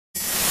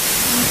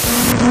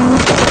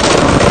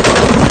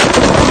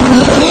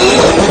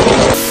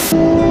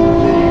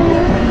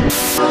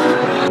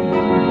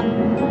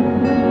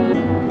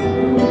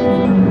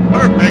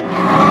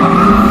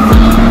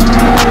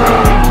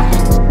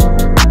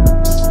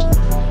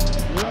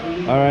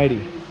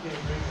Alrighty,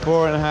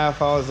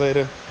 4.5 hours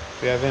later,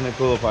 we have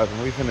intercooler pipe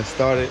and we finna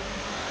start it.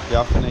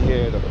 Y'all finna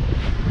hear the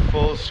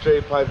full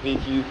straight pipe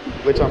VQ,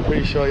 which I'm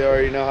pretty sure you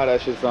already know how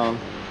that shit sound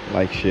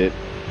like shit.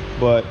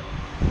 But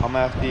I'm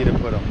gonna have to either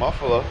put a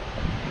muffler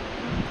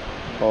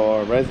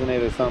or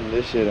resonate or something.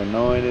 This shit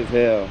annoying as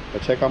hell.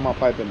 But check out my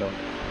piping though.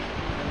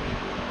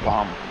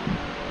 Bomb.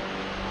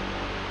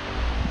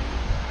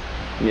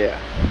 Yeah,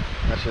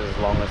 that shit is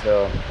long as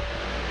hell.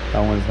 That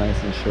one's nice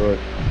and short.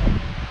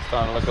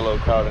 Starting to look a little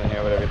crowded in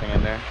here with everything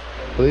in there.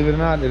 Believe it or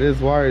not, it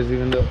is wires,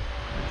 even though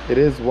it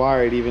is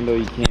wired, even though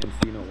you can't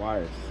see no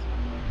wires.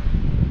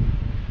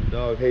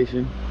 Dog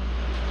Haitian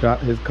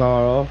dropped his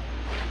car off,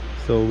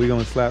 so we're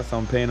gonna slap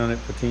some paint on it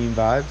for team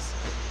vibes.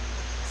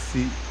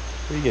 See,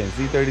 what you getting?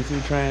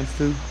 Z32 trans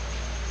too?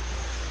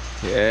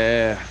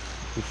 Yeah,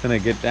 we finna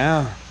get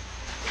down.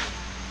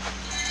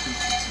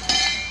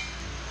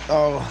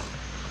 Oh,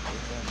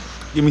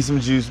 give me some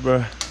juice, bro.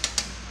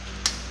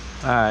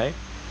 All right.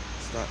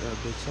 Start that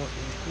bitch up.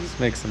 Let's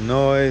make some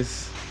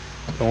noise.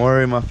 Don't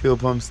worry, my fuel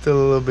pump's still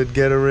a little bit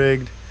ghetto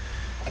rigged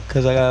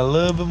because I got a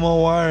little bit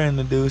more wiring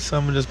to do. So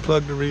I'm gonna just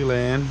plug the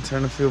relay in,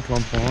 turn the fuel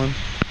pump on.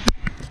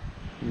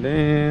 And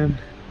then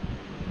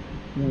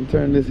I'm gonna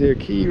turn this here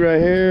key right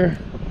here.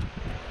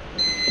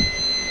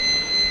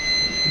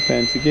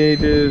 Fancy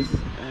gauges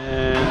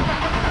and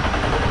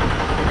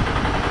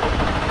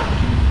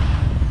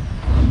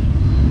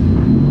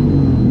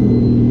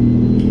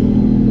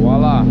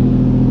voila.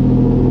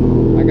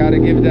 I gotta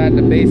give that,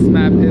 the base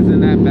map isn't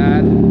that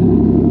bad.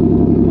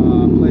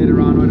 Played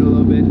around with it a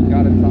little bit,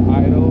 got it to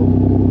idle.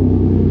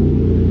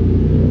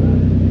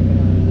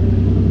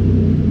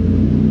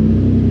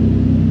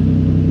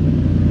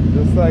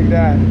 Just like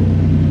that.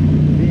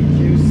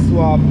 VQ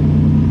swap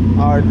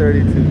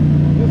R32.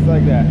 Just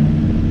like that.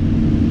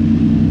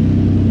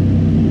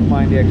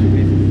 Mind the extra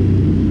pieces.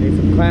 Made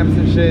some clamps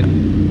and shit.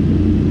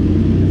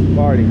 It's a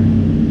party.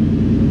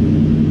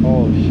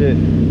 Oh shit.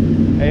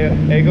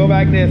 Hey, go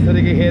back there so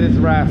they can hear this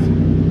rasp.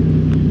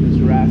 This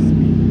raspy.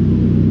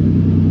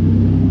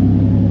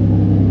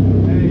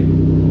 Hey,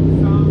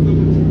 sounds of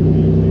a true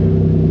VQ.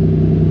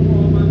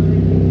 All my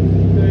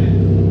 350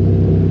 fans.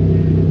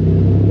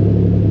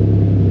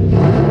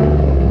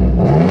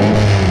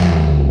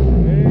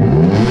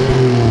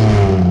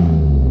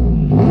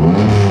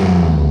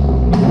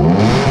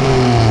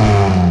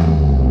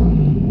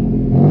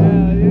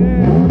 Hell yeah.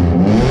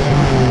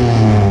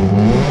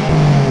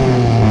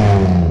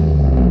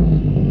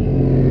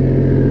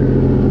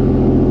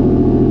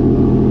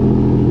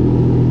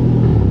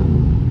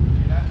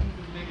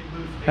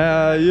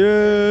 Hell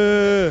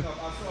yeah!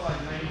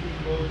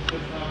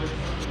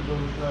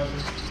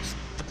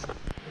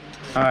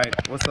 Alright,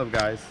 what's up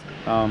guys?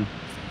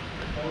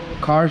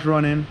 Car's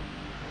running,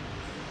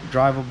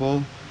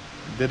 drivable,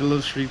 did a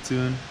little street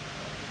tune.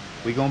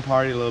 We gonna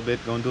party a little bit,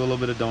 gonna do a little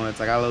bit of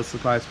donuts. I got a little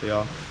surprise for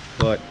y'all.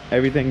 But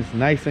everything's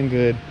nice and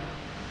good.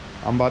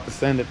 I'm about to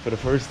send it for the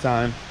first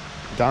time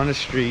down the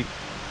street,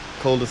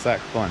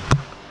 cul-de-sac fun.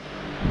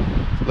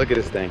 Look at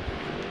this thing.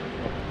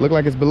 Look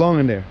like it's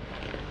belonging there.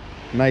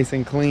 Nice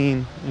and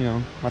clean, you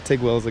know. My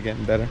TIG wells are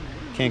getting better.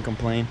 Can't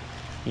complain,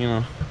 you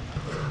know.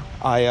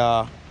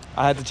 I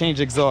had to change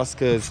exhaust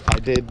because I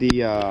did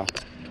the I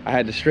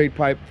had the straight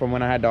pipe from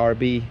when I had the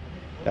RB.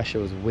 That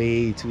shit was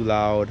way too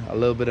loud, a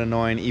little bit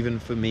annoying even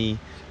for me.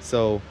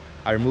 So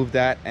I removed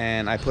that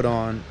and I put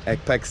on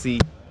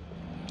Epexi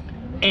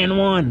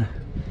N1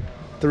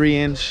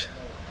 3-inch,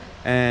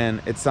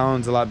 and it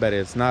sounds a lot better.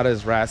 It's not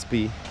as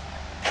raspy.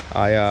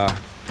 I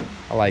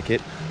like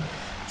it.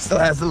 Still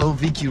has a little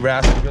VQ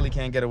rasp. You really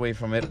can't get away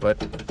from it, but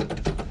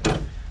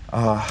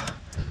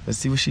let's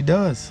see what she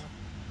does.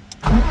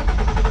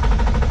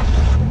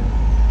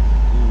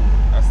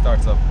 That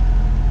starts up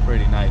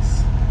pretty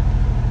nice.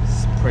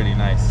 It's pretty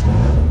nice.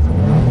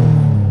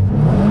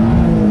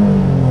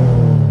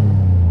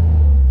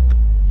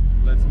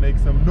 Let's make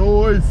some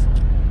noise.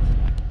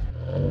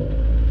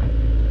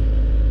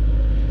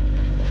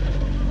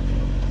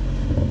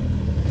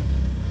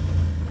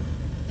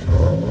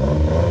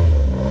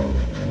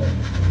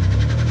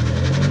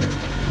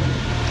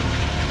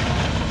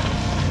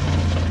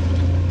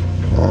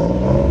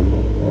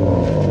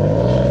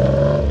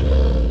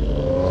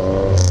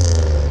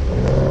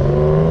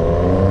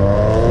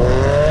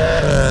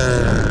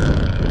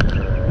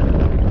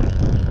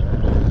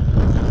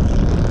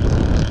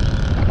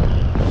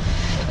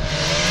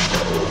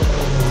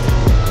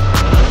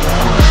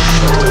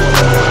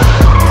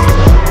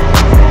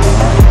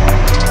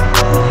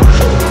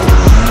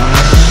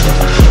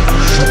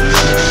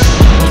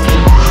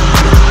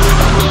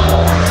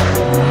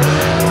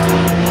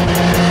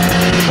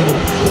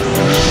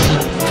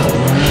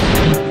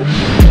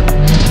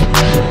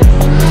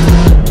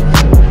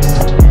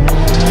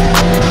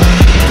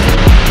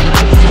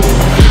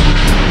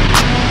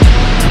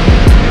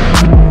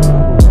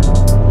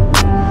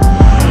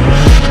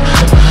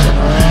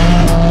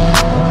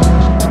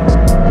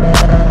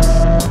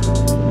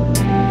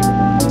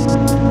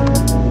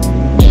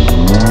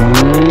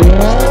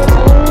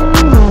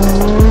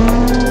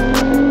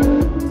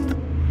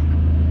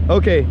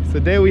 Okay, so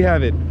there we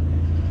have it.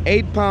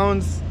 8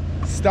 pounds,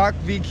 stock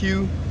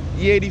VQ,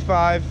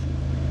 E85,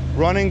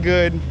 running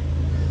good.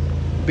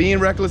 Being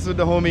reckless with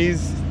the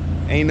homies,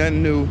 ain't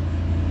nothing new.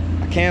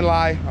 I can't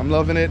lie, I'm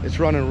loving it. It's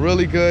running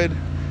really good.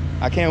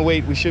 I can't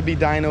wait. We should be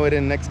dyno it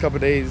in the next couple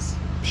days.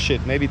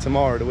 Shit, maybe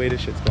tomorrow, the way this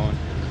shit's going.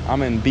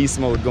 I'm in beast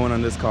mode going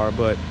on this car,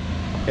 but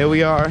here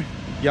we are.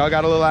 Y'all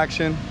got a little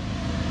action.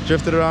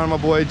 Drifted around my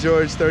boy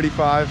George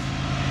 35.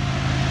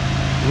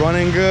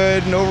 Running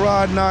good, no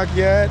rod knock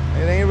yet.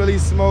 It ain't really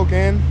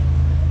smoking.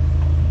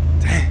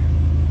 Damn,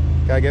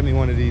 gotta get me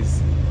one of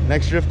these.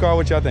 Next drift car,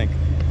 what y'all think?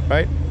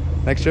 Right?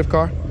 Next drift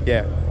car?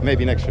 Yeah,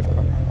 maybe next drift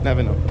car.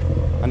 Never know.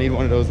 I need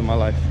one of those in my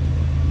life.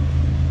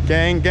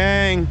 Gang,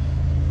 gang.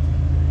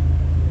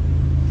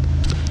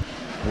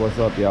 What's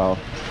up, y'all?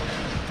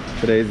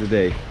 Today's the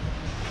day.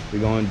 We're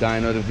going to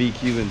dyno the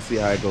VQ and see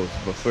how it goes.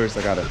 But first,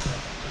 I gotta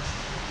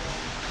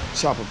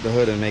chop up the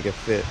hood and make it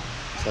fit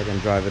so I can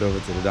drive it over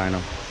to the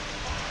dyno.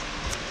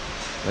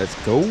 Let's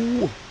go.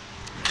 Yeah.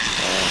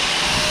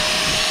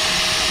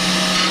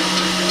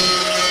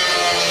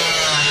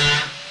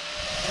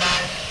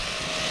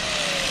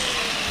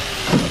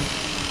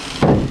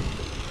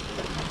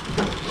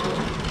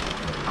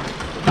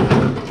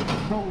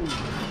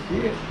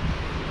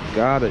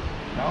 Got it.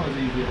 That was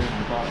easier than I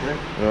thought, right?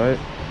 All right.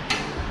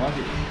 Fuck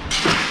it.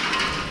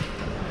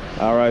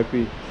 R.I.P.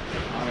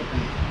 R.I.P.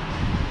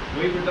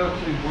 Weight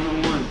reduction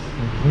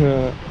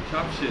 101.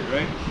 Chop shit,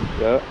 right?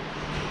 Yeah.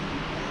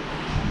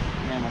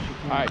 Damn, I should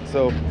All right,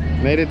 so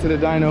made it to the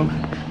dyno.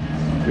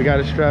 We got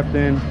it strapped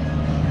in.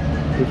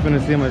 We finna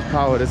see how much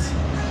power this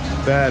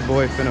bad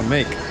boy finna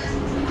make.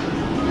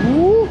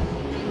 Woo!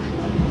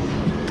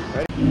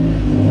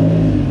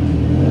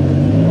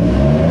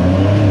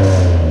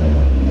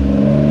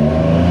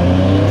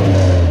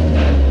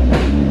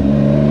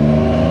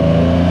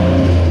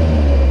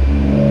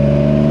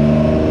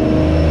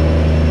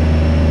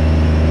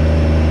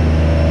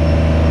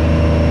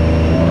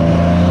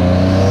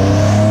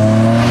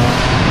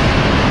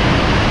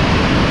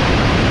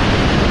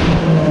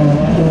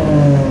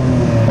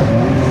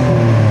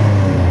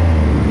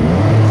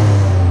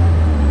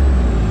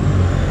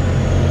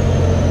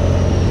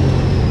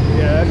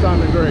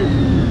 Great.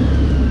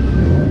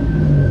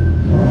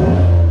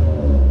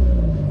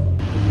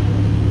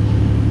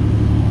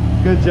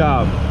 Good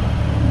job.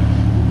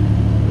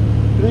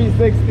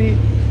 360,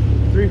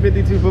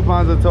 352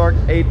 foot-pounds of torque,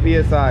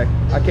 8 psi.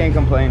 I can't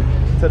complain.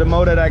 To the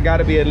motor, that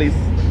gotta be at least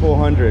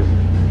 400.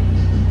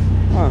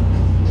 Huh.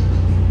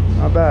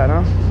 Not bad,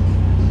 huh?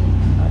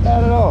 Not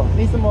bad at all.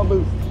 Need some more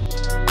boost.